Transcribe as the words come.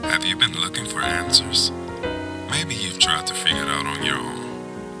Have you been looking for answers? Maybe you've tried to figure it out on your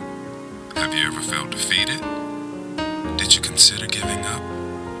own. Have you ever felt defeated? Did you consider giving up?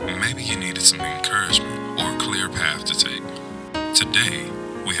 Maybe you needed some encouragement or a clear path to take. Today,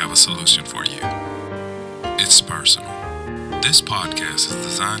 we have a solution for you. It's personal. This podcast is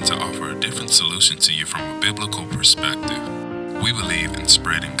designed to offer a different solution to you from a biblical perspective. We believe in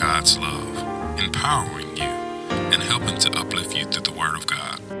spreading God's love, empowering you, and helping to uplift you through the Word of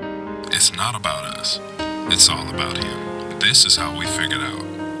God. It's not about us. It's all about Him. This is how we figured out.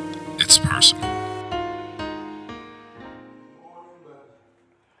 It's personal.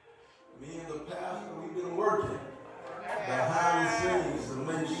 Me and the pastor, we've been working behind the scenes to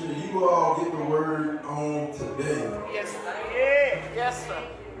make sure you all get the word on today. Yes, sir. Yes, sir.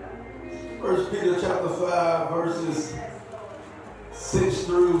 1 Peter chapter 5, verses 6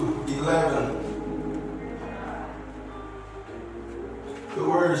 through 11. The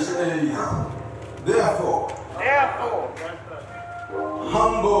word says, Therefore,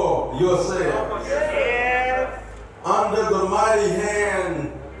 humble yourselves under the mighty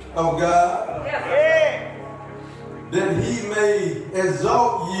hand of God, that He may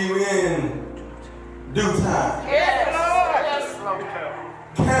exalt you in due time, Yes, Lord.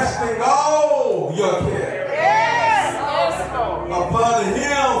 casting all your care Yes, Lord. upon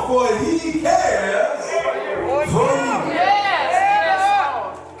Him, for He cares for you. Yes,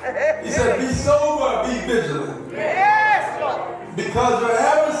 Lord. He said, be sober, be vigilant, Yes, Lord. because your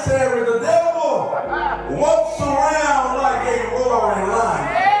adversary, the devil, walks around like a roaring lion,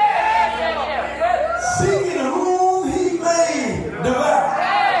 seeking whom he may devour.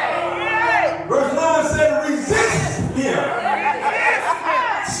 Verse 9 said, resist him,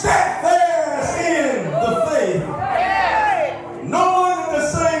 steadfast in the faith, knowing that the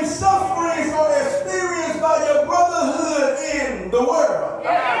same sufferings are experienced by your brotherhood in the world.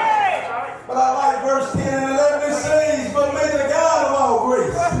 But I like verse 10 and 11. It says, but may the God of all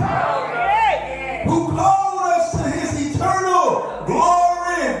grace, who called us to His eternal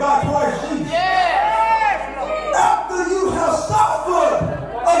glory by Christ Jesus, after you have suffered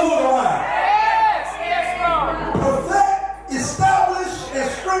a little while, perfect, establish, and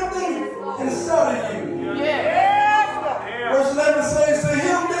strengthen, and settle you. Verse 11 says, to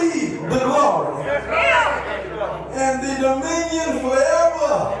Him be the glory and the dominion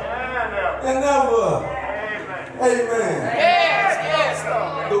forever and ever. Amen. Yes,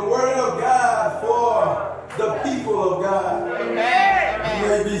 Lord. The word of God for the people of God. You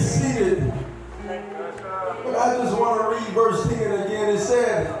may be seated. But I just want to read verse 10 again. It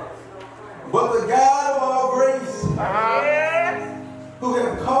said, but the God of all grace, who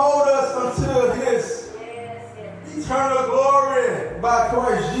have called us unto His eternal glory by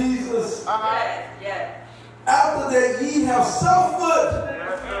Christ Jesus, after that ye have suffered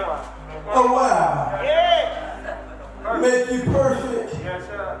a while, make you perfect,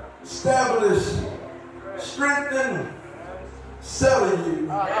 establish, strengthen, settle you.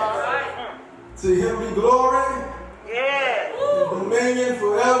 To Him be glory, and dominion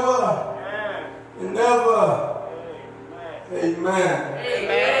forever and ever. Amen.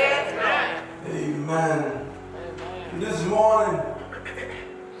 Amen. This morning,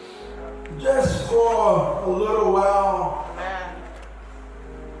 just for a little while,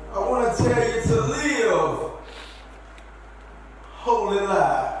 I want to tell you to live holy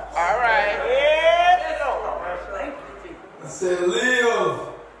lives. All right. I said live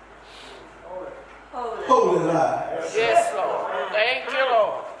holy lives. Yes, Lord. Thank you,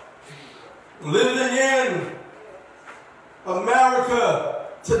 Lord. Living in America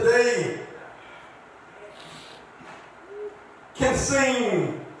today can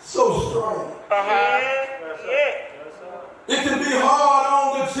seem so strange. It can be hard on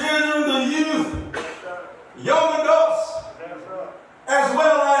the children, the youth, young adults, as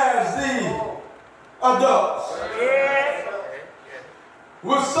well as the adults.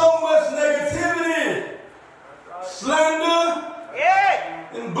 With so much negativity, slander,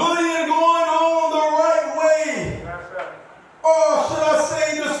 and bullying going on the right way, or should I say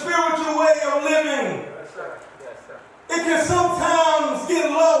the spiritual way of living, it can sometimes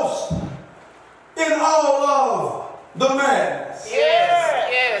get lost in all of the madness.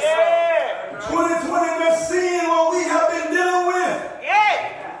 2020 has seen what we have been dealing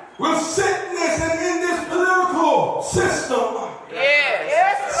with sickness and in this political system.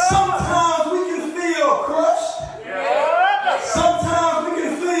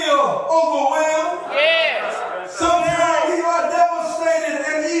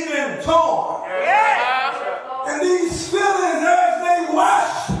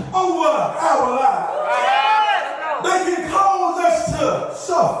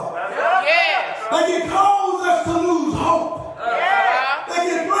 suffer. Yes. They can cause us to lose hope. They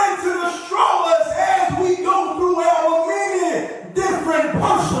can bring to destroy us as we go through our many different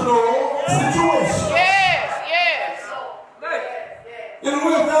personal situations. Yes. And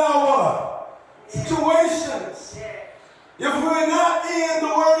with our situations, if we're not in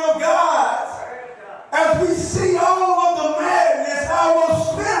the Word of God, as we see all of the madness, our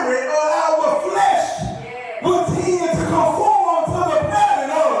spirit or our flesh will tend to conform to the pattern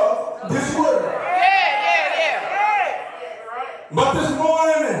of this world. But this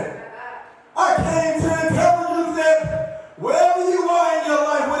morning, I came to encourage you that wherever you are in your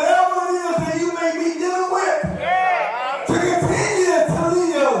life, whatever it is that you may be dealing with, to continue to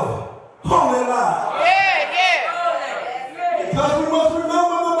live holy lives. Because we must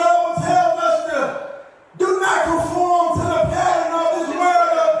remember the Bible tells us to do not conform to the pattern of this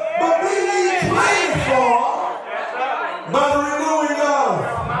world, but be ye transformed by the renewing of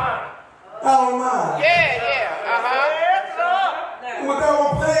our mind. With our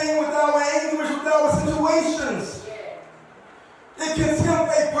pain, with our anguish, with our situations, it can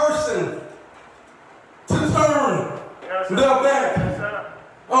tempt a person to turn their back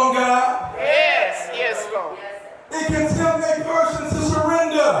on God. Yes, Lord. It can tempt a person to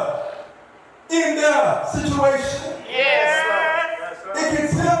surrender in their situation. Yes, Lord. It can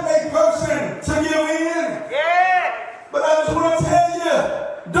tempt a person to give in. But I just want to tell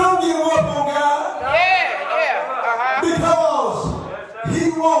you, don't give up on God, because He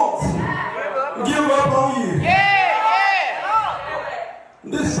won't give up on you.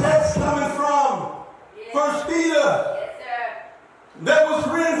 This text coming from 1 Peter that was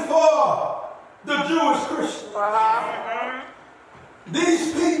written for the Jewish Christians.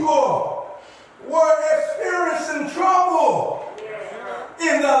 These people were experiencing trouble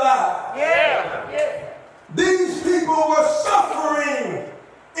in their lives. These people were suffering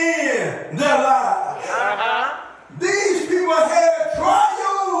in their lives. These people had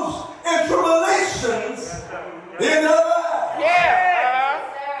trials and tribulations in their lives.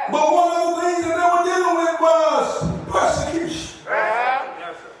 But one of the things that they were dealing with was persecution.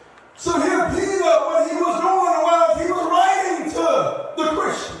 So here Peter, what he was doing was he was writing to the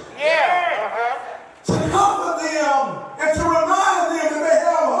Christians to comfort them and to remind them that they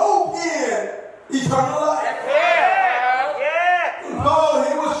have hope in eternal life. And Paul,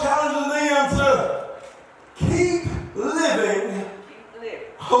 he was challenging them to keep living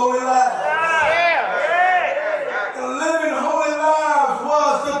holy lives. And living holy lives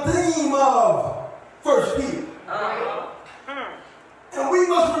was the theme of 1 Peter. And we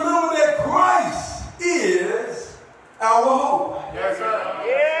must remember that Christ is our hope.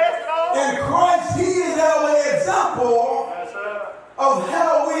 And Christ, He is our example of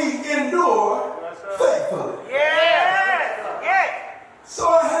how we endure faithfully. So I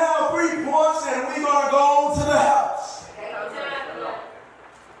have 3 points and we're going to go on to the house.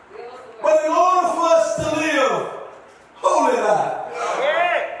 But in order for us to live holy lives,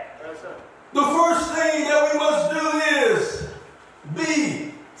 the first thing that we must do is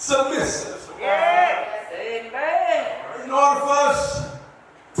be submissive. In order for us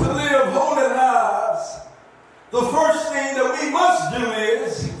to live holy lives, the first thing that we must do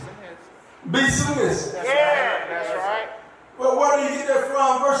is be submissive. That's right. Well, where do you get that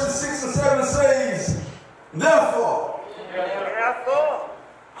from? Verses 6 and 7 says, therefore,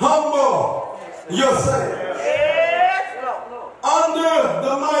 humble yourself under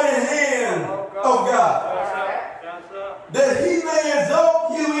the mighty hand of God, that He may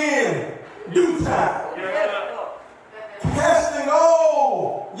exalt you in due time, casting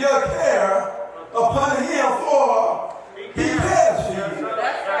all your care upon Him, for He cares for you.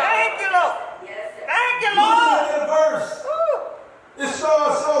 Looking at that verse, it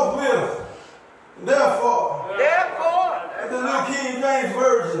starts off with, therefore, the New King James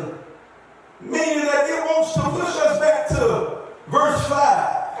Version, meaning that it wants to push us back to verse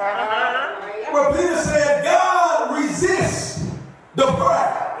 5, where Peter said, God resists the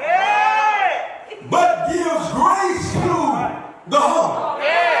proud, but gives grace to the humble.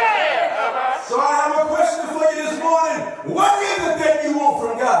 So I have a question for you this morning. What is it that you want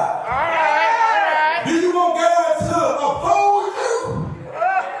from God? Do you want God to oppose you?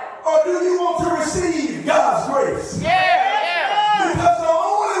 Or do you want to receive God's grace? Because the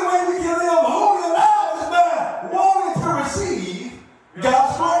only way we can live holy lives is by wanting to receive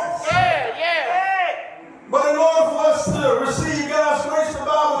God's grace. But in order for us to receive God's grace, the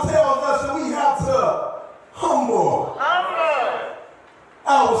Bible tells us that we have to humble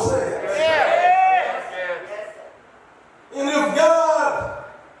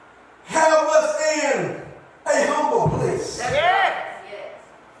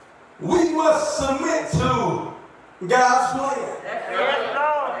must submit to God's plan. Yes,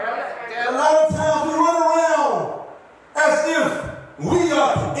 Lord. A lot of times we run around as if we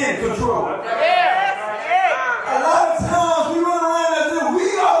are in control. A lot of times we run around as if we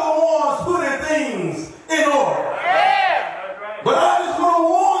are the ones putting things in order. But I just want to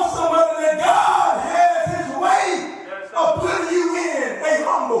warn somebody that God has his way of putting you in a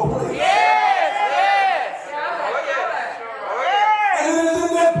humble place. And it is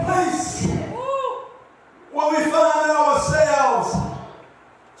in that place where we find ourselves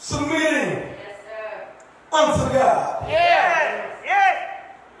submitting unto God.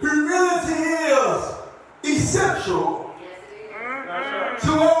 Humility is essential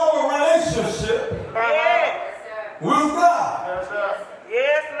to our relationship with God.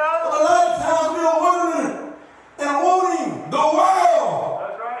 But a lot of times we are wondering and wanting the world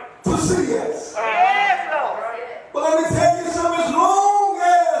to see us. But let me tell you something, as long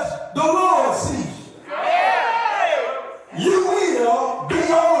as the Lord sees you, you will be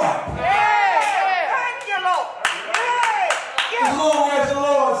all right. As long as the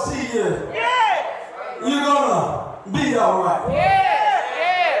Lord sees you, you're going to be all right.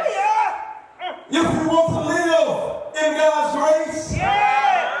 If we want to live in God's grace,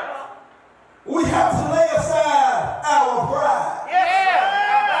 we have to lay aside our pride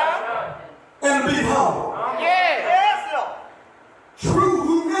and be humble. True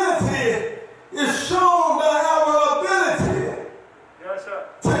humility is shown by our ability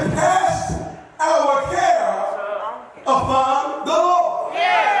to cast our care upon the Lord.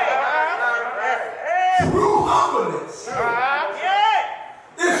 True humbleness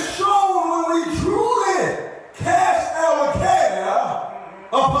is shown when we truly cast our care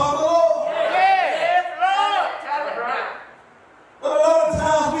upon the Lord. But a lot of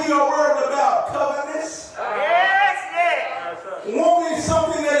times we are worried about covetousness, wanting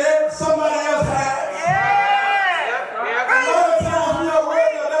something that somebody else has. A lot of times we are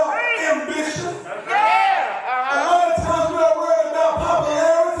worried about ambition. A lot of times we are worried about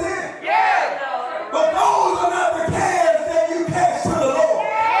popularity. But those are not the cares that you cast to the Lord.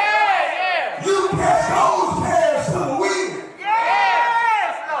 You cast those cares to the wind.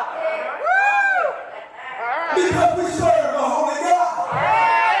 Because we serve a holy God.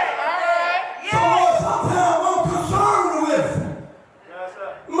 So Lord, sometimes I'm concerned with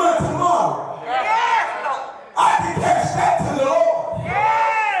my tomorrow. I can cast that to the Lord.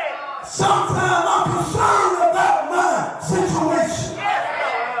 Sometimes I'm concerned about my situation.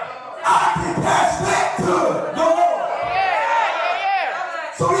 I can cast that to the Lord.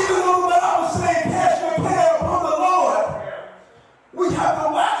 So even though the Bible says cast your care upon the Lord, we have to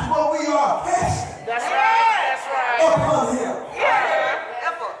watch what we are casting upon him.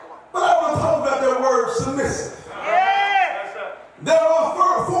 But I want to talk about that word submissive. There are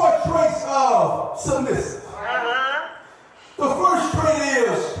four traits of submissive. The first trait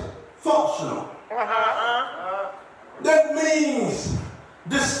is functional. That means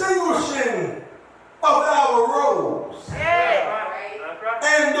distinguishing of our roles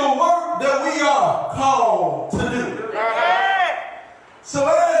and the work that we are called to do. So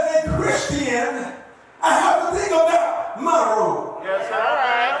as a Christian, I have to think about my role.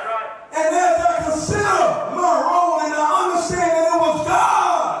 And as I consider my role and I understand that it was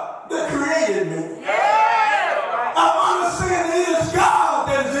God that created me, I understand that it is God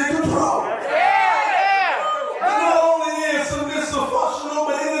that is in control. And not only is submissive functional,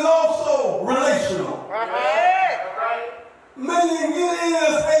 but it is also relational. Meaning it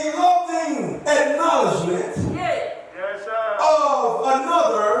is a loving acknowledgement of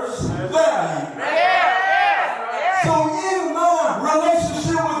another's value. So in my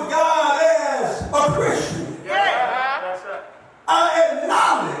relationship with God as a Christian, I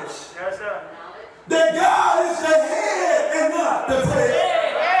acknowledge that God is the head and not the tail.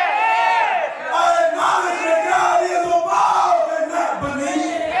 I acknowledge that God is above and not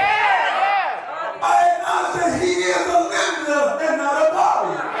beneath. I acknowledge that he is a lender and not a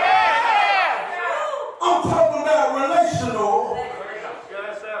borrower. I'm talking about relational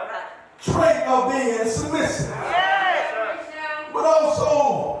trait of being submissive, but also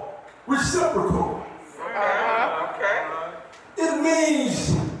reciprocal. It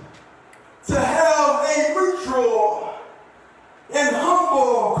means to have a mutual and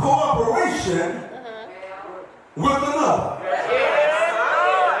humble cooperation with another.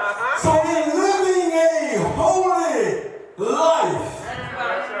 So in living a holy life,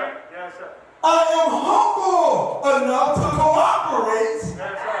 I am humble enough to cooperate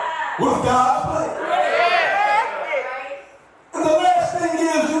with God's plan. And the last thing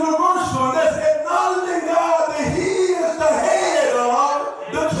is universal, and that's acknowledging God that he is the head of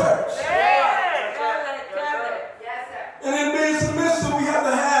the church.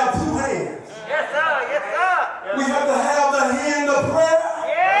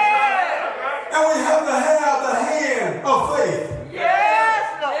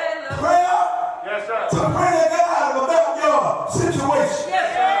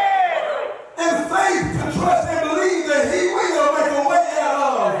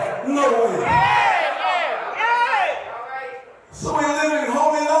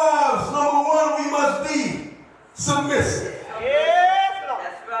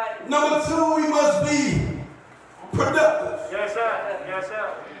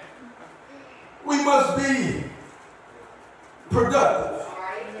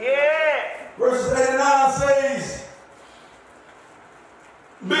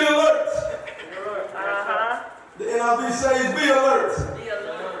 NIV says, be alert. Be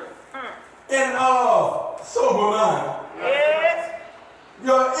alert. And sober mind. Yes.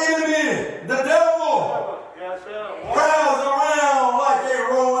 Your enemy, the devil, Yes, sir. prowls around like a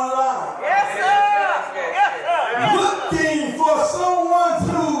roaring lion, Yes, sir. Yes, sir. looking for someone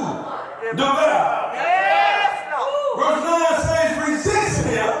to devour. Yes, Lord. Verse 9 says, resist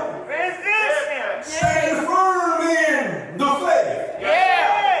him, Resist him. stand firm in the faith.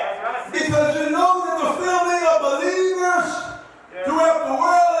 Yeah. Because you know that the family of believers throughout the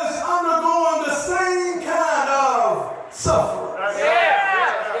world is undergoing the same kind of suffering. Yes.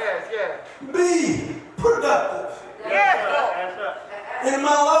 Be productive. Yes, Lord. In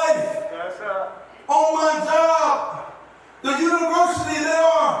my life, Yes, sir. on my job, the university, they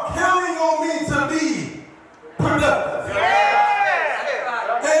are counting on me to be productive.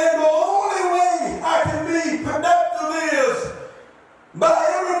 Yes. And the only way I can be productive is by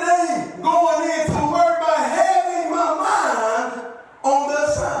every day going into work by having my mind on the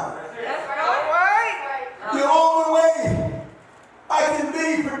assignment. That's right. The only way I can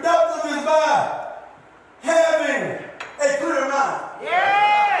be productive is by having a clear mind.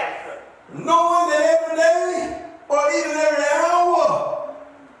 Yes. Knowing that every day or even every hour,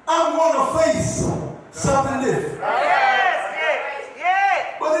 I'm going to face something different. Yes. Yes.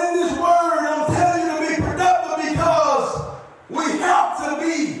 Yes. But in this word, I'm telling you to be productive because we have to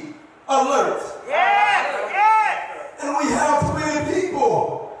be alert. Yes. Yes. And we have to be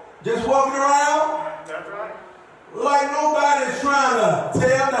people just walking around That's right. like nobody's trying to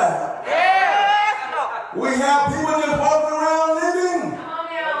tear down. Yes, Lord. We have people just walking around living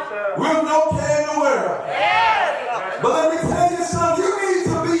Yes, sir. with no care in the world. Yes, Lord. But let me tell you something, you need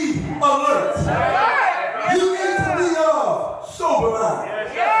to be alert. Yes. You need to be of sober mind.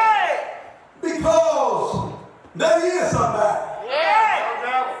 Yes. Because there is somebody Yes.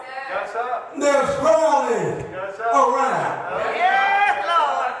 Yes, sir. that's prowling Yes, sir. around, Yes,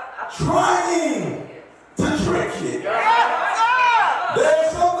 Lord. trying to trick you. Yes, sir.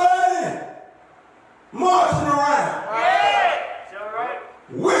 There's somebody marching around, Yes. You're right.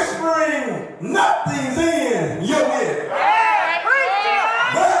 whispering nothing's in your ear. Yes. Preach it.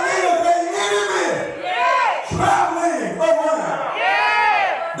 There is an enemy Yes. traveling around Yes.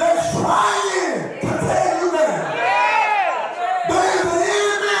 that's trying to tear you down. Yes. There's an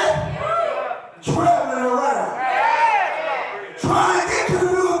enemy traveling around Yes. trying to get you to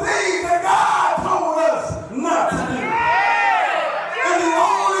do the things that God told us not to do. And the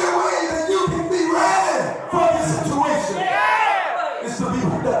only way that you can be ready for this situation is to be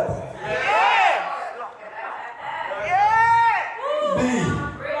productive. Be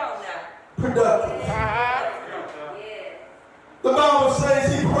productive. The Bible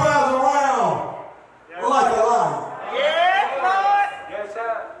says he prowls around like a lion. Yes,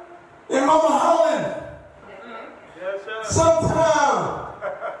 sir. And Mama Holland, Yes, sir. sometimes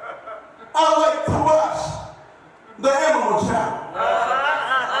I like to watch the Animal Channel.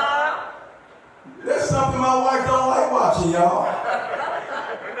 That's something my wife don't like watching, y'all.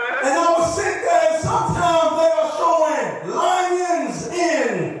 And I was sitting there, and sometimes they are showing lions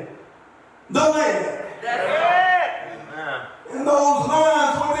in the land. And those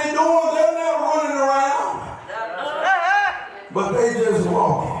lions, what they doing, they're not running around, but they just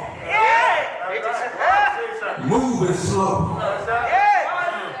walking, moving slow,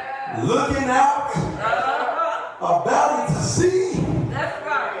 looking out, about to see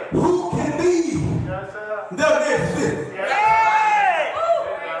who can be their next victim.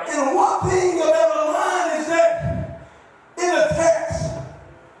 And one thing about a lion is that it attacks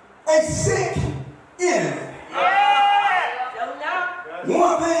a sick enemy.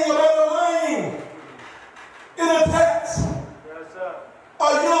 One thing about a lion, it attacks a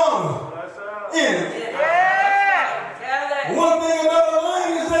young enemy. One thing about a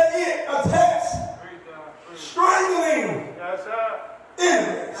lion is that it attacks strangling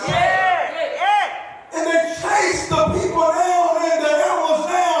enemies. And they chase the people down and the animals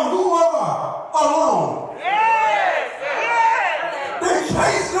down who are alone. They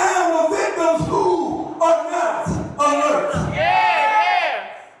chase down the victims who are not alert.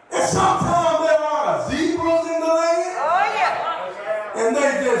 And sometimes there are zebras in the land and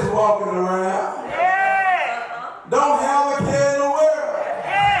they just walking around. Don't have a care in the world.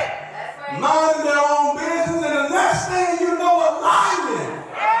 Minding their own business, and the next thing you know, a lion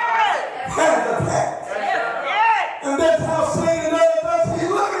has attacked. And that's how Satan does us. He's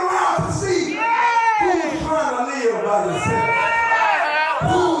looking around to see who's trying to live by themselves.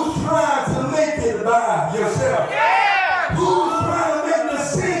 Who's trying to make it by yourself. Who's trying to make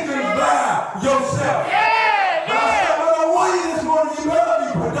decisions by yourself. But I want you this morning, you better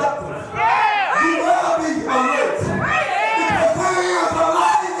be productive.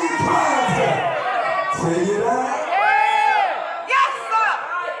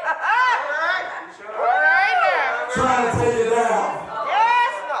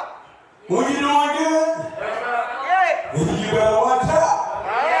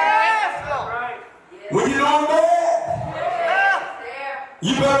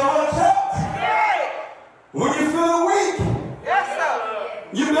 You better watch out. When you're feeling weak,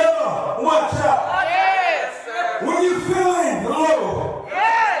 you better watch out. When you're feeling low,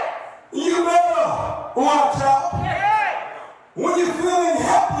 you better watch out. When you're feeling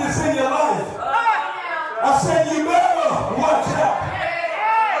helpless in your life, I said you better watch out.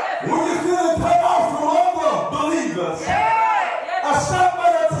 When you're feeling cut off from other believers, I stopped by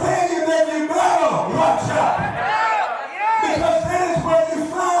to tell you that you better watch out. Because that is where you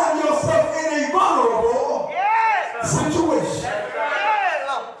find yourself in a vulnerable situation.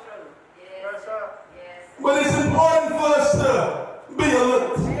 But it's important for us to be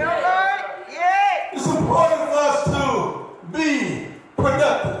alert. It's important for us to be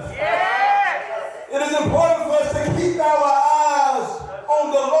productive. It is important for us to keep our eyes on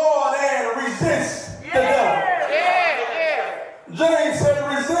the Lord and resist the devil. James said,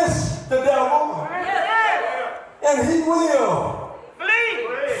 resist the devil, and he will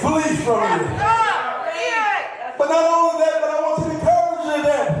flee from you. But not only that, but I want to encourage you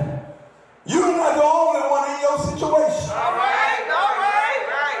that you're not the only one in your situation.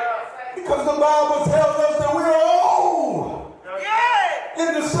 Because the Bible tells us that we're all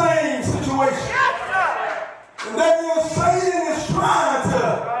in the same situation. And that means Satan is trying to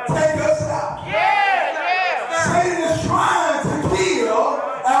take us out. Satan is trying to kill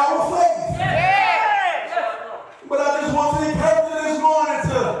our faith. But I just want to encourage you this morning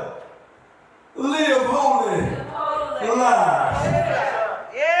to live holy lives.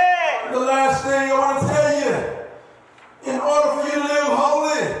 The last thing I want to tell you, in order for you to live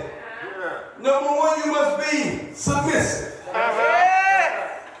holy, number one, you must be submissive.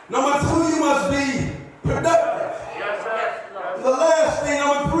 Number two, you must be productive. The last thing,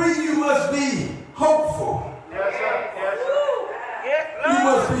 number three, you must be hopeful. You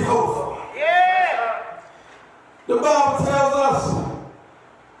must be hopeful. The Bible tells us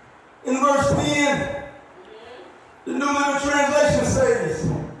in verse 10, the New Living Translation says,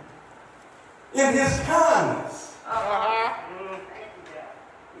 in his kindness,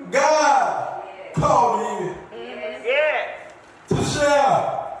 God called you to share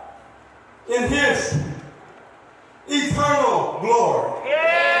in his eternal glory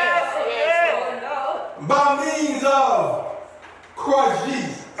by means of Christ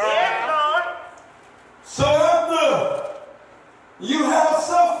Jesus. So after you have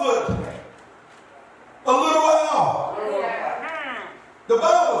suffered a little while, the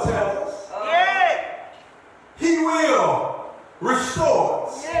Bible tells us he will restore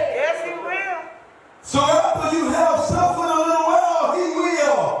us. So after you have suffered a little while, he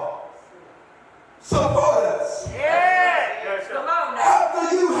will support us.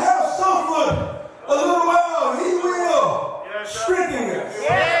 After you have suffered a little while, he will strengthen us.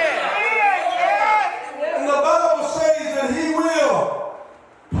 And the Bible says that he will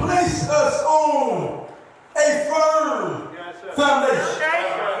place us on a firm foundation.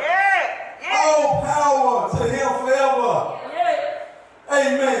 All power to him forever.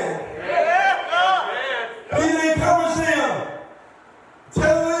 Amen. Peter encouraged them,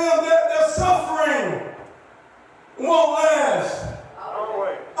 telling them that their suffering won't last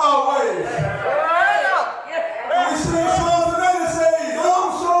always. We sing a song today that says,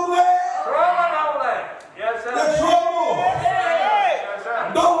 I'm so glad that trouble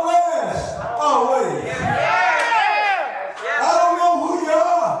don't last always. I don't know who you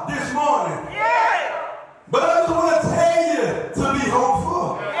are this morning, but I just want to tell you to be hopeful.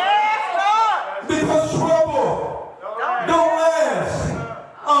 Because trouble don't last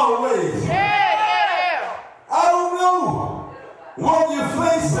always. I don't know what you're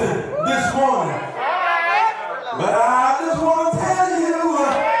facing this morning, but I just want to tell you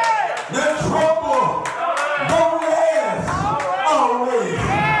that trouble don't last always.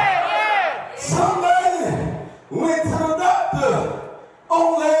 Somebody went to the doctor on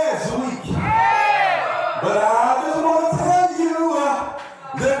last week, but I just want to tell you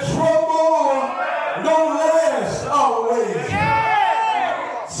that trouble don't last always.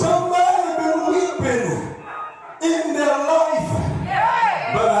 Somebody been weeping in their life,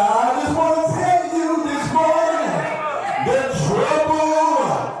 but I just want to tell you this morning that trouble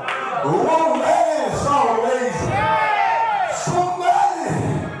won't last always. Somebody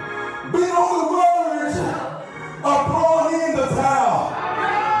been on the verge of throwing in the towel,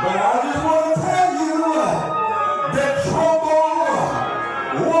 but I just want to tell you that trouble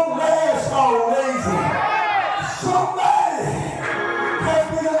won't last always. Somebody has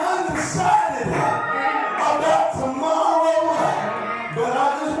been undecided about tomorrow, but I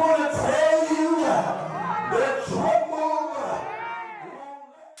just want to tell you that trouble won't last.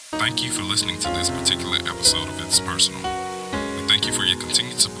 Thank you for listening to this particular episode of It's Personal. We thank you for your continued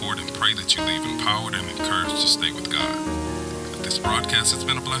pray that you leave empowered and encouraged to stay with God. If this broadcast has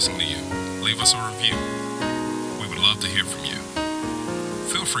been a blessing to you, leave us a review. We would love to hear from you.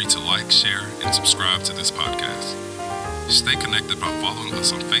 Feel free to like, share, and subscribe to this podcast. Stay connected by following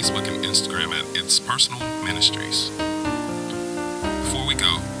us on Facebook and Instagram at It's Personal Ministries. Before we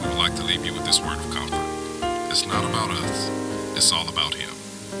go, we would like to leave you with this word of comfort. It's not about us, it's all about Him.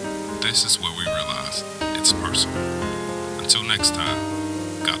 This is where we realize it's personal. Until next time,